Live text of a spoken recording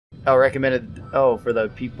Oh, recommended. Oh, for the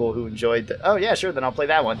people who enjoyed the. Oh, yeah, sure. Then I'll play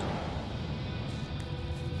that one.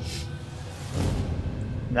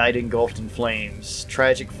 Night engulfed in flames.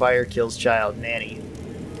 Tragic fire kills child. Nanny.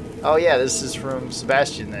 Oh, yeah, this is from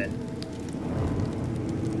Sebastian then.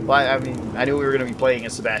 Well, I mean, I knew we were going to be playing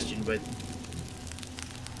as Sebastian, but.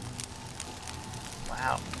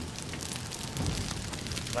 Wow.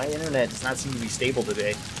 My internet does not seem to be stable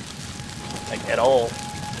today. Like, at all.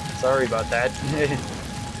 Sorry about that.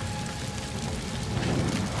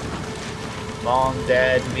 Mom,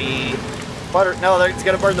 Dad, me. Butter. No, it's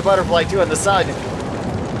gonna burn the butterfly too in the sun.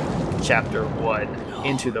 Chapter 1. No.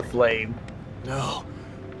 Into the flame. No.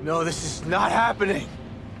 No, this is not happening.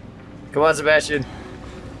 Come on, Sebastian.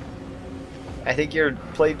 I think you're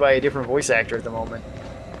played by a different voice actor at the moment.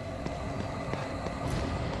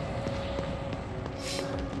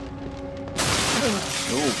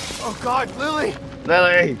 Ooh. Oh God, Lily!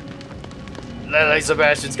 Lily! Lily,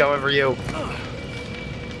 Sebastian's coming for you.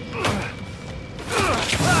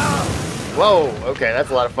 Whoa, okay, that's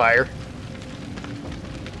a lot of fire.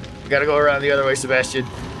 We gotta go around the other way, Sebastian.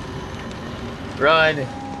 Run!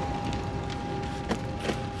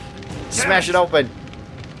 Smash it open!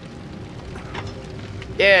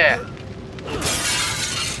 Yeah!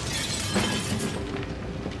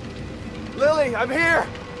 Lily, I'm here!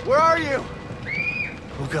 Where are you?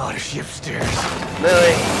 Oh God, is she upstairs?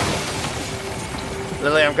 Lily!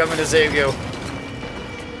 Lily, I'm coming to save you.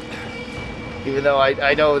 Even though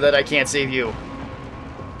I know that I can't save you.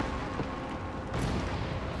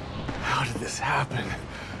 How did this happen?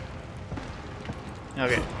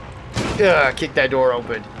 Okay. Ugh, kick that door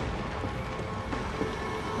open.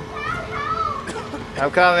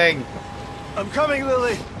 I'm coming. I'm coming,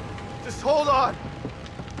 Lily. Just hold on.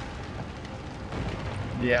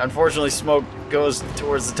 Yeah, unfortunately smoke goes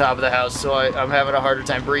towards the top of the house, so I'm having a harder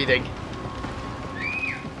time breathing.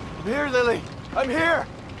 I'm here, Lily. I'm here.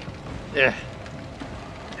 Yeah.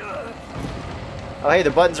 Oh, hey,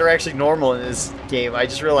 the buttons are actually normal in this game. I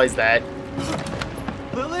just realized that.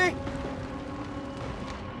 Lily?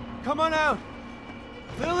 Come on out.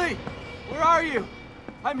 Lily, where are you?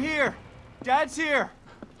 I'm here. Dad's here.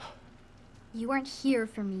 You weren't here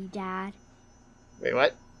for me, Dad. Wait,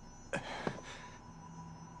 what?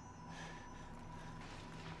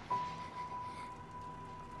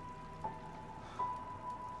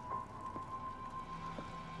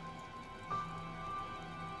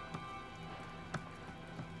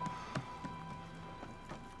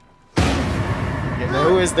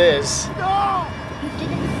 Who is this? No! You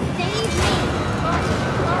didn't save me!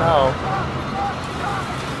 Oh.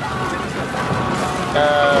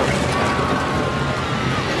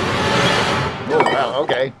 Oh, wow,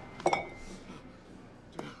 okay.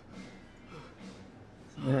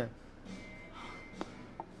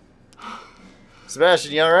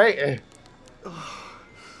 Sebastian, you alright?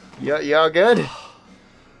 You all good?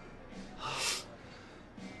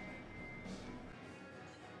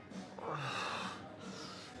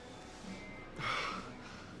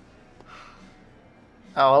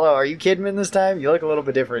 Oh, hello. Are you Kidman this time? You look a little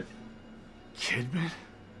bit different. Kidman?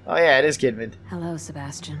 Oh, yeah, it is Kidman. Hello,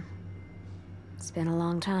 Sebastian. It's been a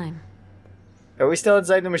long time. Are we still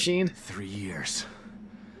inside the machine? 3 years.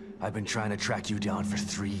 I've been trying to track you down for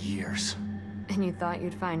 3 years. And you thought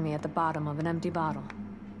you'd find me at the bottom of an empty bottle.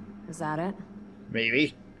 Is that it?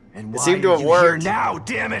 Maybe. And It why seemed to are have you worked. here now,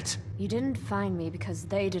 damn it! You didn't find me because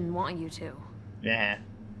they didn't want you to. Yeah.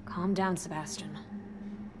 Calm down, Sebastian.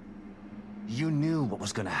 You knew what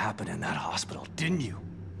was gonna happen in that hospital, didn't you?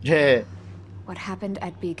 Yeah. What happened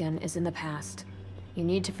at Beacon is in the past. You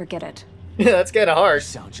need to forget it. Yeah, that's kind of You harsh.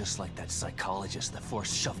 sound just like that psychologist the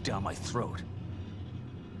Force shoved down my throat.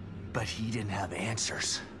 But he didn't have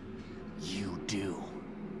answers. You do.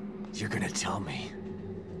 You're gonna tell me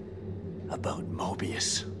about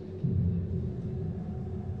Mobius.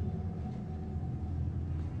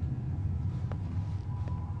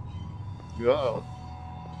 Whoa.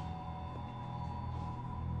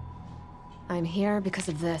 I'm here because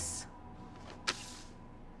of this.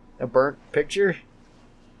 A burnt picture?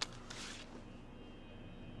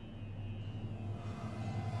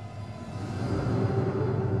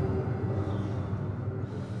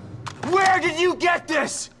 Where did you get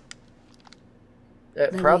this?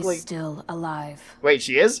 Lily's Probably. still alive. Wait,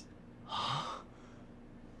 she is?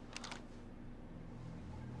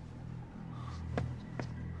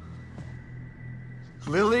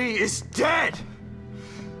 Lily is dead!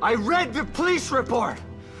 I read the police report!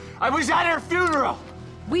 I was at her funeral!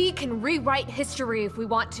 We can rewrite history if we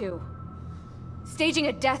want to. Staging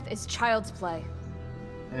a death is child's play.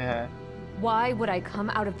 Yeah. Why would I come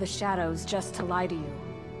out of the shadows just to lie to you?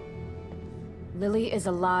 Lily is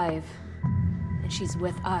alive, and she's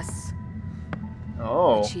with us.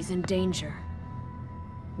 Oh. But she's in danger.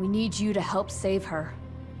 We need you to help save her.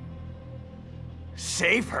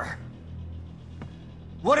 Save her?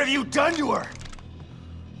 What have you done to her?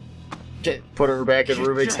 Put her back in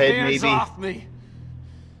Rubik's head, maybe. Get your hands off me!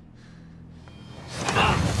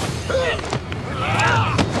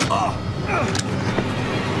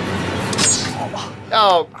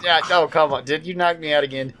 Oh, yeah, oh, come on. Did you knock me out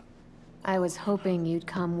again? I was hoping you'd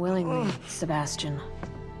come willingly, Sebastian.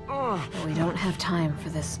 But we don't have time for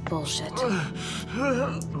this bullshit.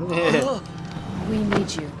 We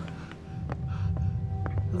need you.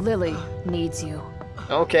 Lily needs you.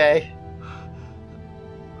 Okay.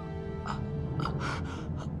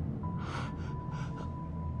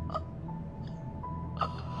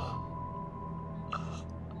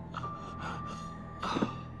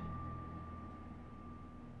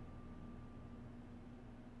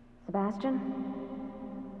 Sebastian?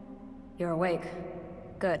 You're awake.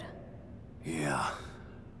 Good. Yeah.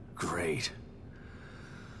 Great.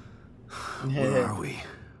 Where are we?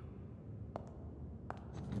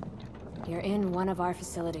 You're in one of our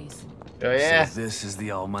facilities. Oh, yeah. So this is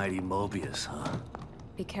the almighty Mobius, huh?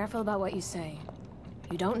 Be careful about what you say.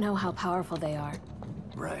 You don't know how powerful they are.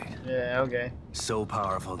 Right. Yeah, okay. So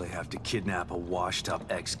powerful they have to kidnap a washed-up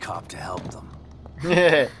ex-cop to help them.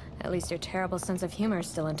 At least your terrible sense of humor is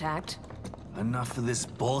still intact. Enough of this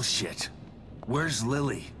bullshit. Where's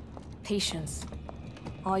Lily? Patience.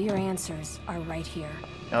 All your answers are right here.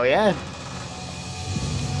 Oh, yeah?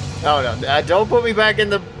 Oh, no. Don't put me back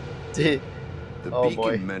in the... The Oh, Beacon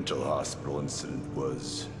boy. Mental Hospital incident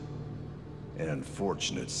was an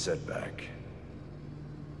unfortunate setback.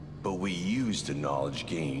 But we used the knowledge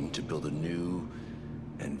gained to build a new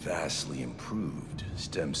and vastly improved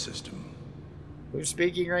STEM system. Who's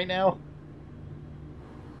speaking right now?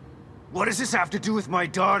 What does this have to do with my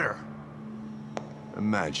daughter?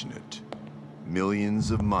 Imagine it.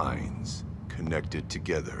 Millions of minds connected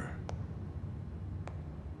together.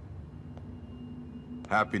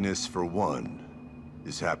 Happiness for one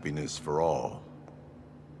is happiness for all.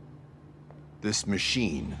 This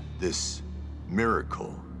machine, this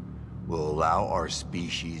miracle, will allow our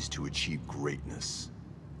species to achieve greatness.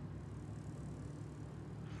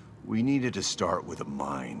 We needed to start with a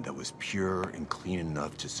mind that was pure and clean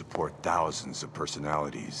enough to support thousands of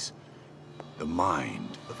personalities. The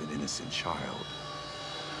mind of an innocent child.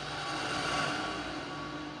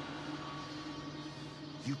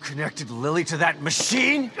 You connected Lily to that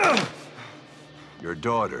machine? Your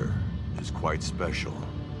daughter is quite special.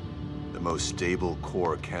 The most stable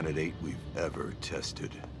core candidate we've ever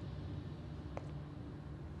tested.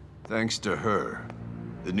 Thanks to her,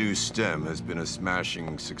 the new STEM has been a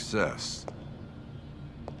smashing success.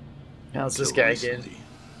 How's this Until guy again? recently.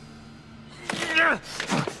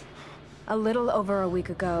 A little over a week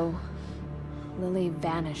ago, Lily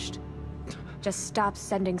vanished. Just stopped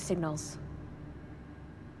sending signals.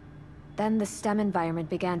 Then the STEM environment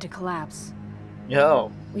began to collapse.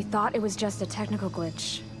 Yo. We thought it was just a technical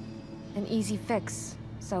glitch. An easy fix,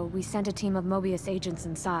 so we sent a team of Mobius agents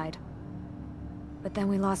inside. But then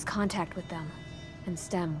we lost contact with them, and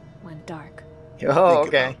STEM went dark. Oh, Think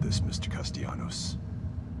okay. about this, Mr. Castellanos.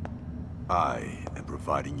 I am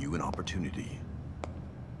providing you an opportunity.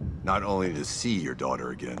 Not only to see your daughter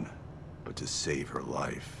again, but to save her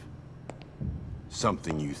life.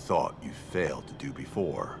 Something you thought you failed to do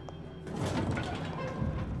before.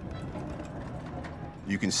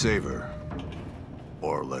 You can save her,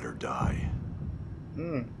 or let her die.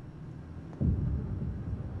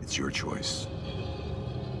 It's your choice.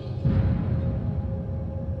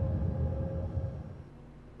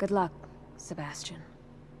 Good luck, Sebastian.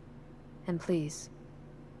 And please,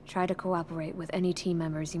 try to cooperate with any team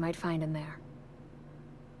members you might find in there.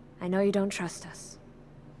 I know you don't trust us,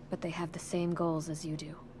 but they have the same goals as you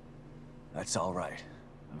do. That's all right.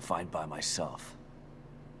 I'm fine by myself.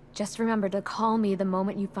 Just remember to call me the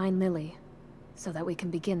moment you find Lily, so that we can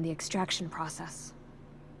begin the extraction process.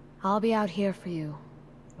 I'll be out here for you.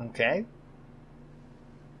 Okay.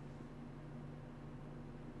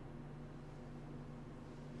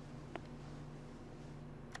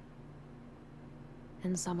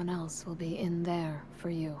 And someone else will be in there for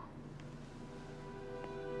you.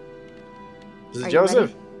 This Are is you Joseph.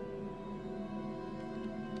 ready?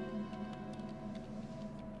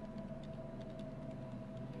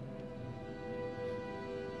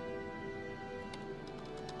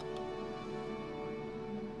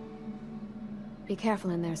 Be careful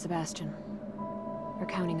in there, Sebastian. We're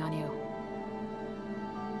counting on you.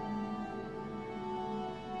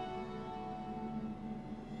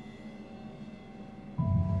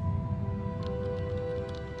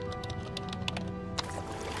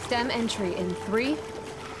 Stem entry in 3,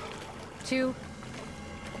 2,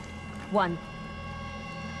 1.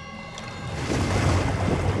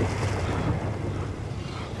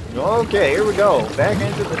 Okay, here we go. Back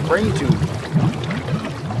into the brain tube.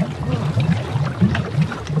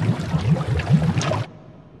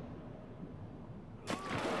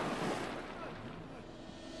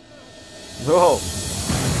 Whoa.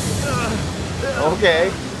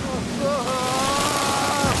 Okay.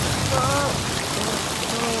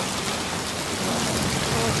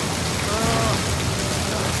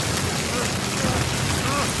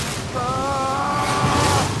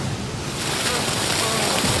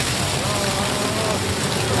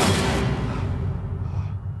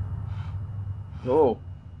 Oh.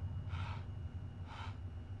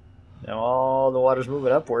 Now all the water's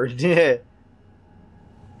moving upward. Yeah.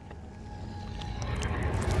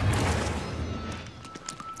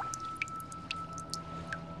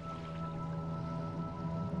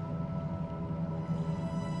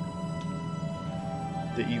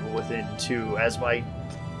 The evil within too, as my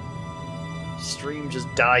stream just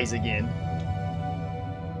dies again.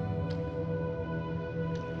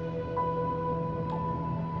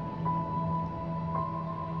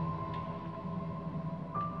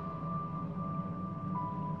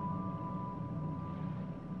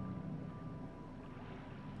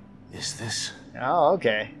 Is this? Oh,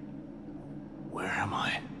 okay. Where am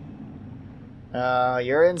I?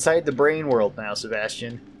 You're inside the brain world now,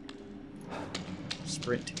 Sebastian.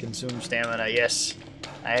 Sprint to consume stamina, yes.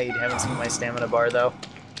 I haven't seen my stamina bar, though.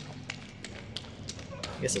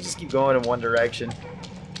 Guess I'll just keep going in one direction.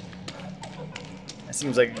 That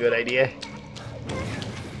seems like a good idea.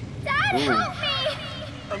 Dad, Ooh. help me!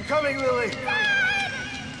 I'm coming, Lily! Dad!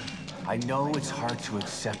 I know it's hard to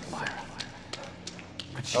accept, Myra.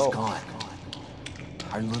 But she's Oh. gone.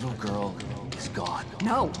 Our little girl is gone.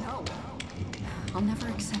 No. I'll never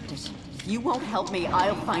accept it. If you won't help me,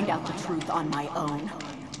 I'll find out the truth on my own.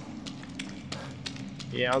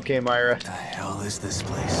 Yeah, okay, Myra. What the hell is this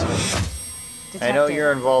place? I know Detective,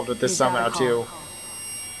 you're involved with this you've got somehow, a too.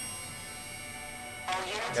 call.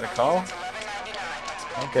 Got a call?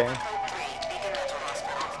 Okay.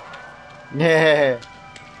 Yeah.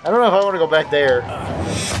 I don't know if I want to go back there.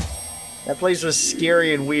 That place was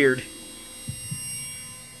scary and weird.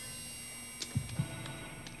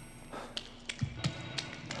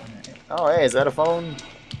 Oh, hey, is that a phone?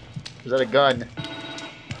 Or is that a gun?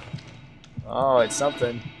 Oh, it's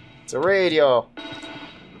something. It's a radio.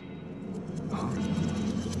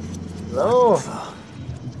 Hello?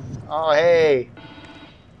 Oh, hey.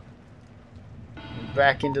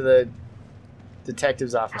 Back into the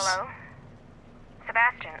detective's office. Hello?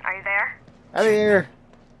 Sebastian, are you there? I'm here.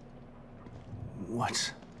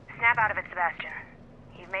 What? Snap out of it, Sebastian.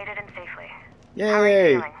 You've made it in safely. How are you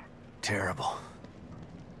Yay. feeling? Terrible.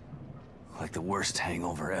 Like the worst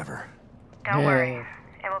hangover ever. Don't worry. Yeah.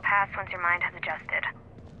 It will pass once your mind has adjusted.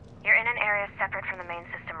 You're in an area separate from the main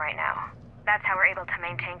system right now. That's how we're able to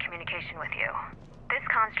maintain communication with you. This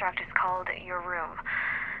construct is called your room.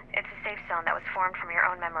 It's a safe zone that was formed from your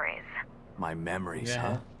own memories. My memories, Yeah.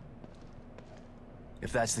 huh?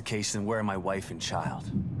 If that's the case, then where are my wife and child?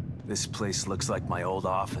 This place looks like my old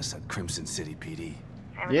office at Crimson City PD.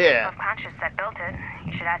 It was Yeah. the subconscious that built it.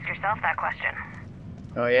 You should ask yourself that question.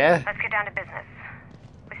 Oh, yeah? Let's get down to business.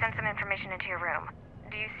 We sent some information into your room.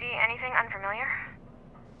 Do you see anything unfamiliar?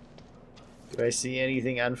 Do I see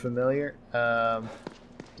anything unfamiliar?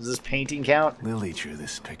 Does this painting count? Lily drew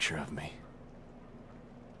this picture of me.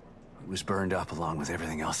 It was burned up along with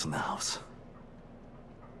everything else in the house.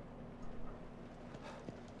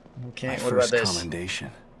 Okay, My what about first this?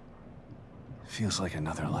 commendation. Feels like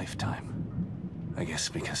another lifetime. I guess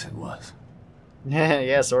because it was.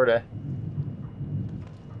 Yeah, sorta.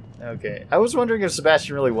 Okay. I was wondering if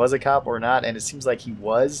Sebastian really was a cop or not, and it seems like he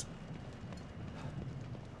was.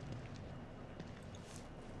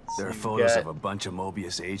 There are So you photos got- of a bunch of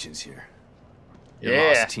Mobius agents here. Your Yeah.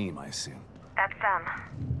 lost team, I assume. That's them.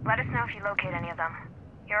 Let us know if you locate any of them.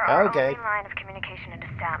 You're our Okay. only line of communication into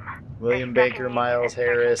STEM. William This Baker, second Miles unit is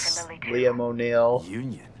searching Harris, for Lily, too. Liam O'Neill,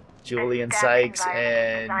 Union. Julian This STEM Sykes, environment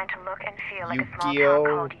is and designed to look and feel like a small Yukio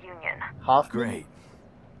town called Union. Hoffman. Great.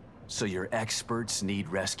 So your experts need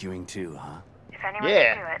rescuing too, huh? If anyone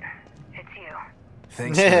Yeah. can do it, it's you.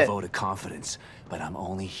 Thanks for the vote of confidence, but I'm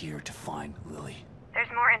only here to find Lily.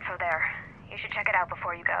 There's more info there. You should check it out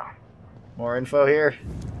before you go. More info here.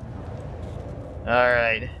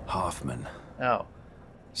 Alright. Hoffman. Oh.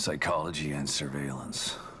 Psychology and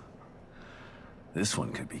surveillance. This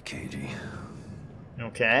one could be cagey.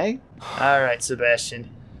 Okay. Alright, Sebastian.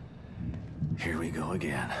 Here we go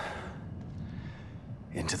again.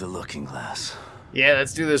 Into the looking glass. Yeah,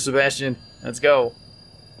 let's do this, Sebastian. Let's go.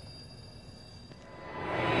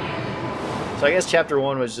 So I guess chapter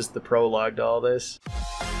 1 was just the prologue to all this.